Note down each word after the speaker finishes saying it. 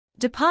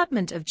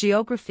Department of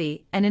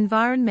Geography and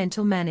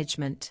Environmental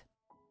Management.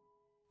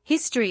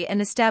 History and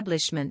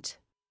establishment.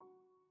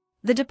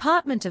 The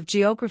Department of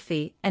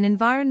Geography and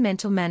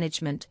Environmental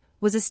Management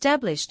was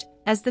established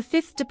as the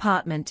fifth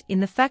department in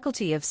the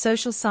Faculty of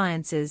Social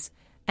Sciences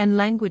and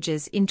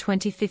Languages in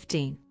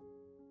 2015.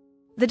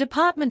 The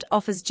department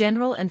offers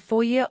general and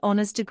four-year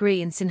honors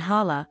degree in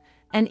Sinhala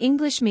and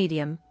English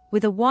medium,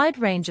 with a wide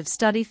range of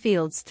study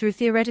fields through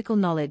theoretical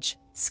knowledge,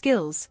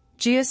 skills,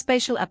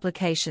 geospatial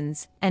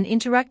applications, and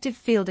interactive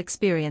field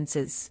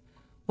experiences,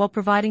 while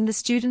providing the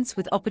students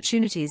with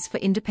opportunities for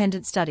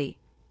independent study,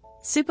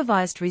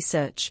 supervised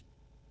research,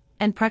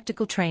 and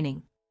practical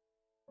training.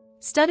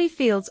 Study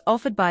fields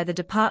offered by the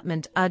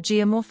department are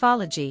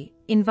geomorphology,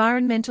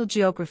 environmental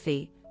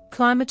geography,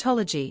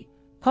 climatology,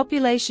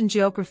 population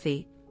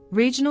geography,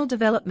 regional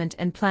development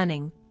and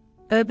planning,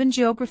 urban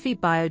geography,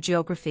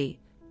 biogeography,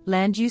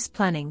 land use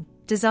planning,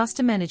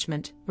 disaster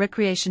management,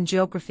 recreation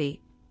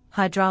geography,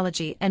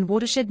 hydrology and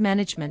watershed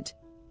management,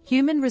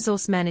 human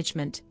resource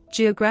management,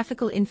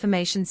 geographical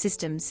information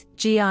systems,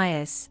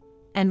 GIS,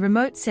 and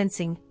remote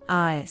sensing,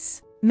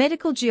 RS,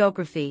 medical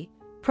geography,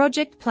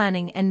 project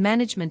planning and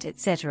management,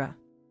 etc.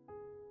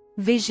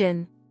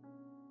 Vision.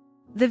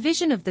 The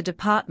vision of the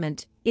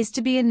department is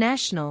to be a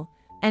national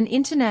and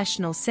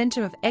international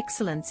center of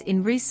excellence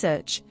in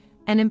research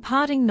and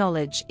imparting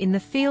knowledge in the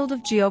field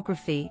of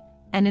geography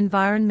and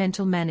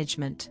environmental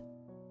management.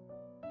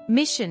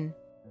 Mission.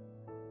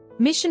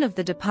 Mission of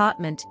the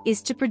department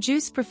is to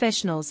produce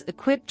professionals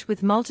equipped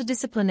with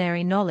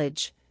multidisciplinary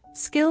knowledge,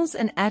 skills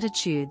and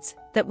attitudes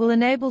that will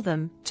enable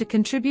them to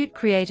contribute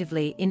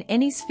creatively in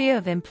any sphere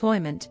of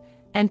employment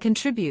and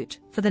contribute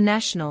for the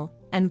national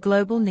and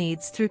global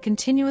needs through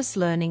continuous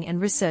learning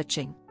and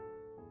researching.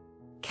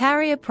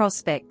 Career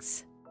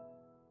prospects.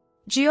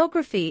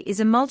 Geography is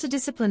a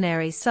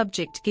multidisciplinary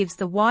subject, gives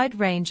the wide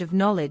range of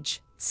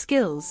knowledge,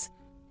 skills,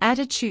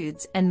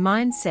 attitudes and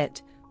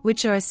mindset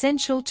which are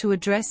essential to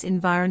address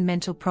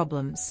environmental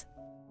problems.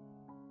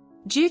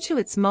 Due to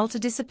its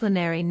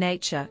multidisciplinary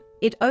nature,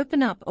 it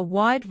opens up a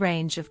wide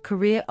range of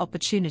career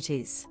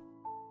opportunities.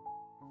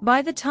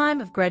 By the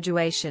time of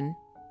graduation,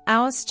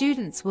 our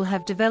students will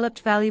have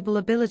developed valuable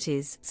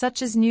abilities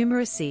such as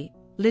numeracy,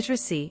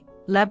 literacy,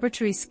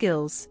 laboratory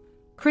skills,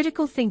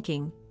 critical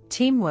thinking,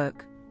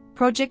 teamwork,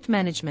 project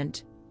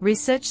management,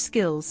 research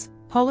skills,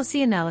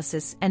 policy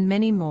analysis, and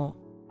many more.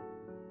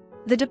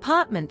 The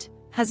department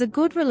has a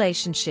good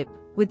relationship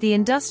with the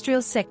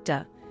industrial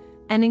sector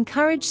and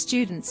encourage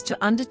students to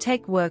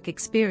undertake work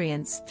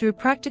experience through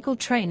practical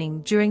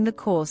training during the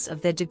course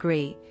of their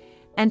degree,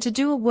 and to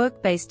do a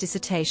work-based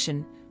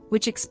dissertation,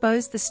 which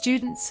expose the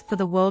students for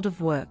the world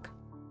of work.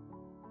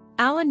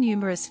 Our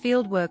numerous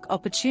fieldwork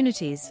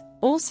opportunities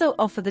also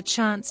offer the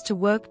chance to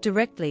work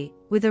directly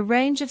with a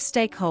range of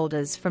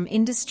stakeholders from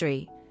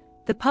industry,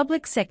 the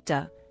public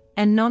sector,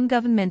 and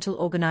non-governmental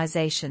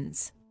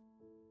organizations.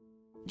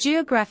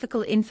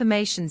 Geographical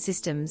Information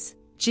Systems,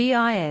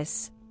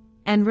 GIS,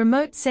 and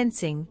Remote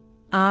Sensing,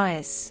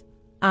 RS,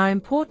 are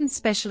important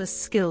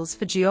specialist skills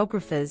for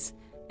geographers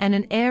and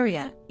an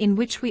area in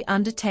which we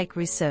undertake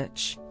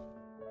research.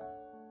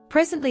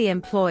 Presently,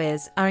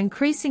 employers are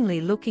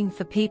increasingly looking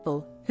for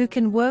people who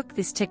can work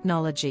this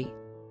technology.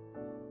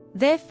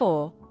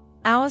 Therefore,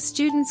 our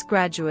students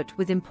graduate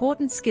with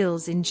important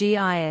skills in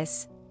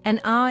GIS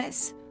and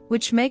RS,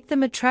 which make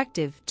them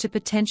attractive to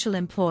potential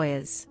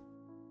employers.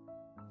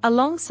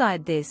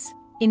 Alongside this,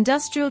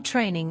 industrial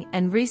training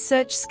and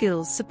research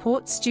skills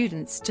support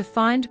students to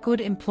find good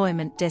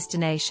employment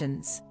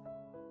destinations.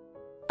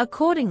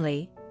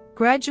 Accordingly,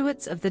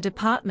 graduates of the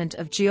Department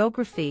of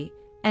Geography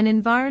and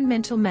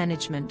Environmental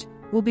Management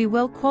will be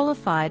well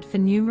qualified for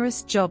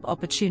numerous job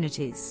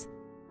opportunities.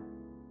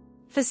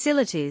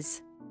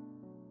 Facilities.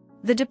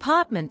 The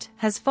department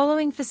has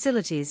following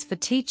facilities for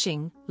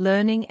teaching,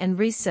 learning and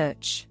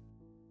research.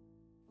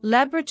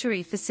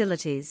 Laboratory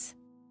facilities.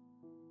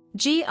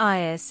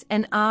 GIS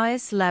and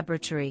RS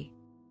Laboratory.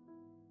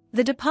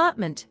 The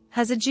department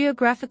has a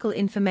Geographical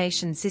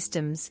Information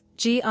Systems,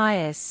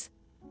 GIS,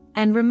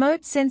 and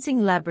Remote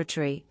Sensing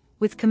Laboratory,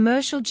 with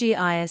commercial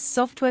GIS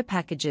software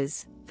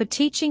packages for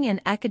teaching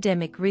and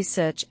academic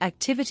research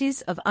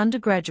activities of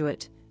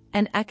undergraduate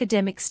and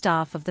academic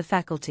staff of the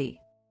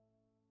faculty.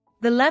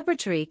 The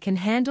laboratory can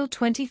handle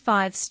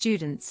 25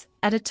 students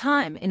at a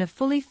time in a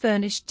fully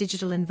furnished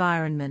digital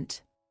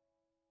environment.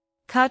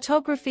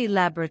 Cartography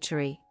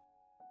Laboratory.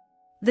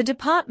 The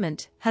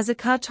department has a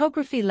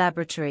cartography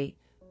laboratory,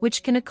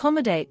 which can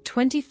accommodate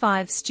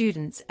 25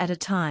 students at a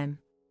time.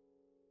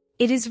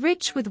 It is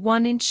rich with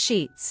 1-inch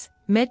sheets,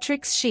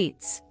 metrics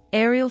sheets,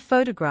 aerial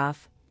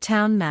photograph,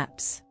 town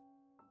maps.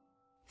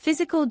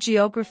 Physical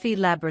Geography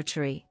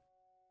Laboratory.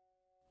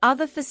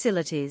 Other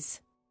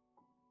facilities.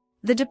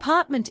 The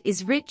department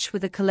is rich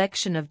with a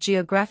collection of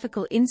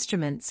geographical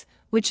instruments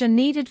which are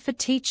needed for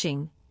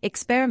teaching,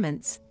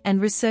 experiments,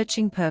 and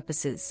researching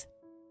purposes.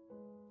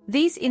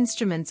 These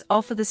instruments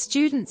offer the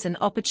students an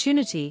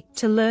opportunity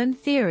to learn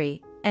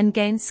theory and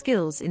gain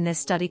skills in their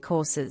study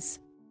courses.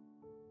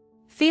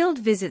 Field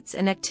visits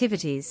and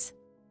activities.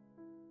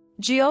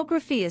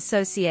 Geography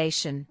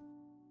Association.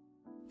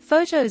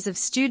 Photos of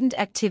student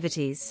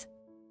activities.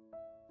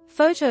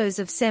 Photos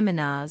of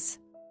seminars.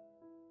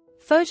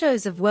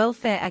 Photos of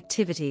welfare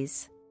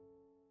activities.